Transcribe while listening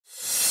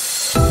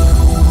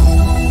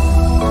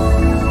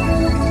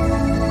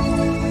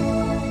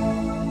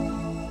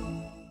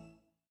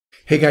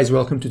Hey guys,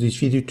 welcome to this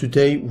video.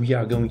 Today we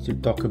are going to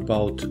talk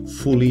about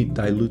Fully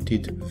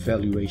Diluted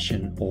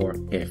Valuation or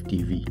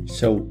FDV.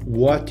 So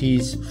what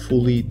is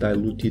Fully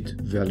Diluted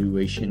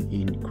Valuation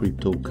in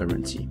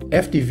cryptocurrency?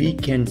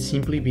 FDV can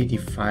simply be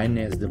defined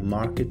as the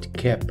market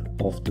cap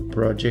of the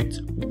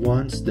project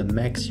once the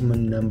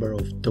maximum number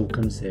of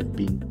tokens have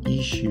been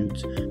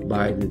issued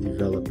by the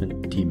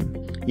development team.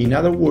 In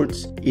other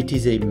words, it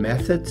is a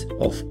method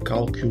of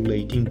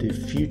calculating the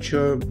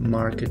future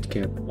market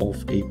cap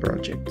of a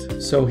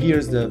project. So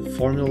here's the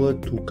formula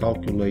to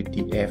calculate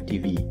the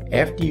FDV.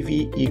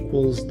 FDV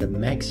equals the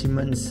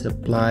maximum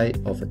supply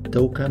of a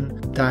token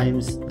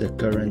times the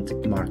current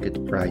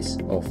market price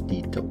of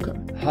the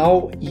token.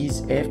 How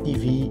is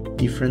FDV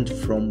different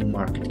from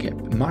market cap?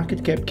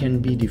 Market cap can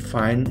be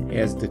defined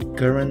as the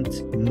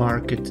current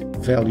market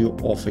value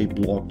of a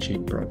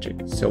blockchain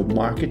project. So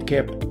market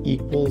cap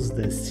equals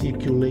the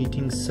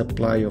circulating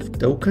supply of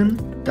token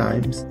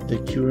times the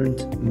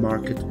current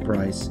market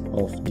price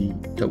of the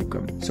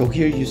token. So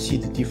here you see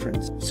the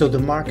difference. So the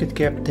market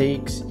cap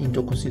takes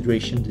into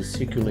consideration the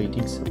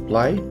circulating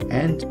supply,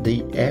 and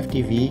the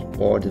FDV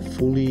or the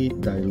fully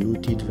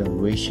diluted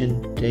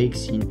valuation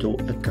takes into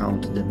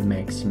account the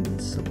maximum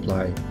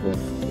supply of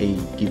a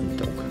given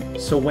token.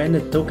 So when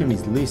a token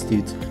is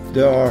listed,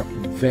 there are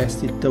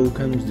vested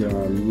tokens, there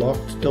are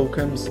locked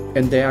tokens,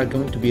 and they are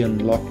going to be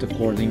unlocked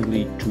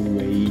accordingly to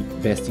a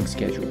vesting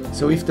schedule.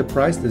 So if the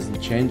price doesn't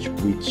change,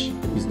 which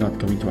is not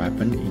going to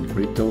happen in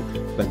crypto,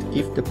 but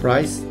if the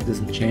price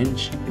doesn't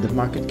change, the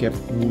market cap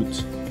would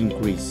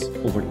increase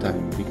over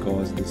time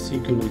because the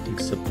circulating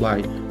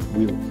supply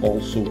will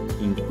also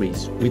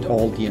increase with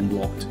all the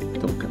unlocked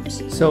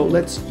tokens. So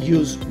let's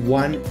use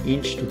 1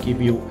 inch to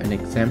give you an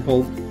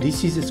example.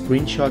 This is a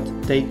screenshot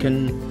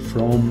taken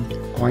from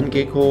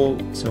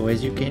CoinGecko. So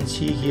as you can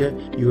see here,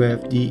 you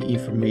have the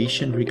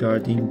information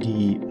regarding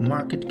the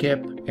market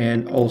cap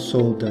and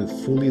also the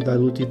fully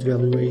diluted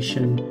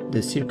valuation,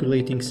 the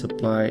circulating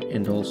supply,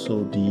 and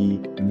also the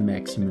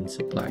maximum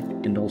supply,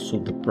 and also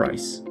the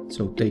price.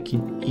 So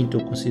taking into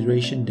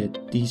consideration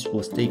that this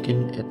was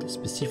taken at a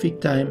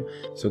specific time,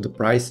 so the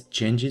price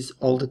changes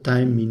all the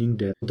time, meaning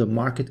that the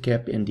market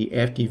cap and the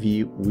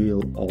FDV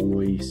will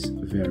always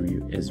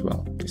vary as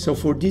well. So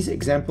for this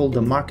example,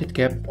 the market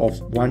cap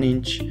of 1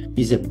 inch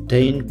is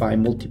obtained by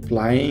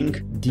multiplying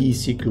the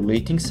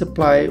circulating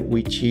supply,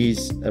 which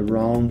is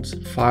around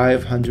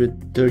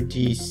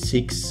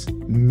 536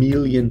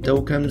 million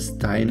tokens,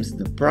 times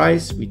the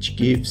price, which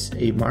gives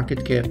a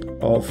market cap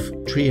of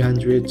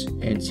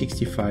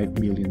 $365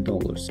 million.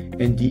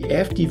 And the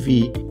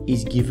FDV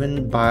is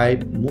given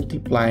by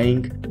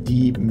multiplying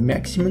the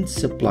maximum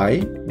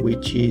supply,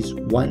 which is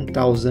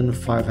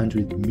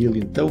 1,500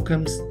 million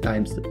tokens,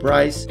 times the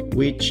price,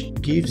 which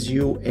gives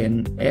you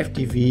an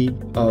FDV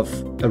of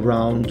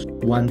around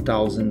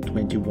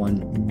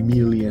 $1,021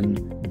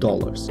 million.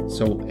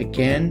 So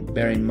again,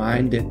 bear in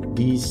mind that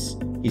this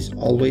is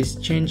always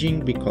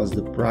changing because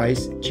the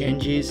price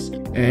changes,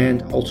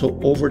 and also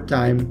over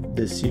time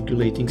the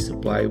circulating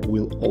supply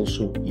will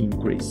also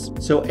increase.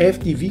 So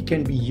FDV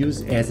can be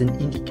used as an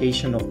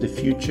indication of the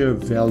future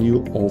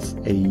value of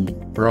a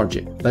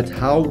project, but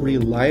how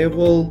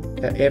reliable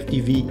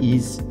FDV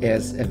is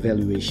as a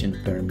valuation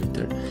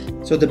parameter?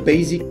 So the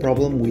basic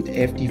problem with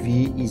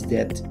FDV is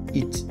that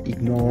it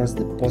ignores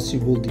the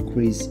possible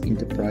decrease in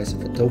the price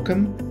of a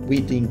token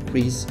with the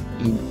increase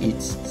in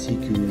its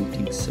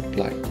circulating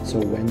supply. So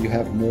when you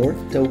have more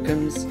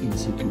tokens in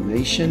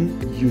circulation,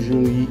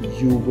 usually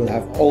you will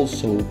have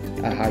also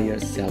a higher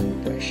selling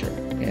pressure,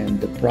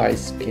 and the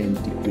price can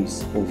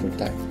decrease over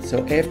time.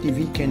 So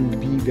FDV can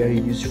be very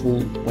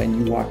useful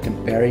when you are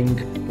comparing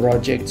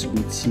projects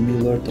with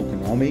similar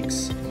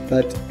tokenomics.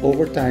 But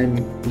over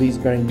time, please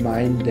bear in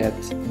mind that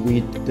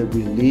with the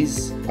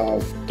release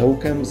of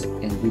tokens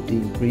and with the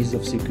increase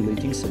of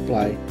circulating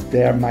supply,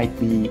 there might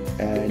be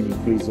an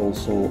increase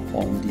also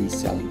on the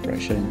selling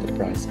pressure, and the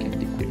price can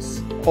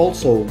decrease.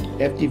 Also,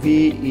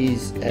 FDV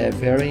is a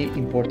very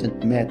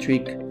important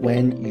metric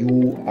when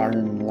you are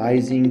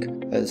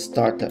analyzing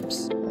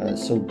startups.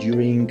 So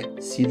during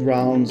seed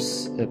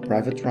rounds,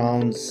 private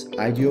rounds,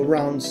 IDO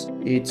rounds,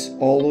 it's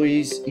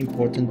always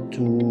important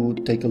to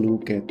take a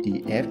look at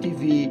the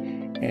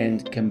FDV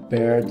and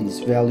compare this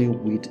value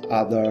with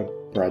other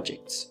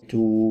projects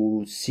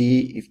to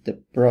see if the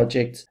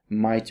project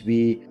might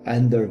be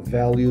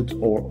undervalued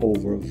or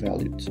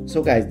overvalued.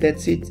 So guys,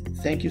 that's it.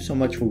 Thank you so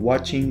much for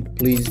watching.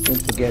 Please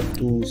don't forget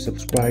to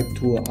subscribe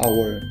to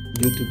our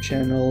YouTube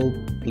channel.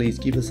 Please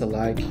give us a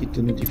like, hit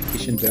the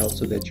notification bell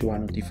so that you are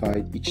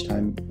notified each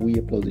time we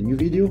upload a new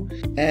video.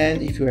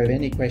 And if you have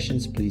any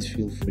questions, please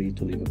feel free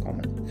to leave a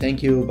comment.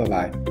 Thank you. Bye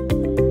bye.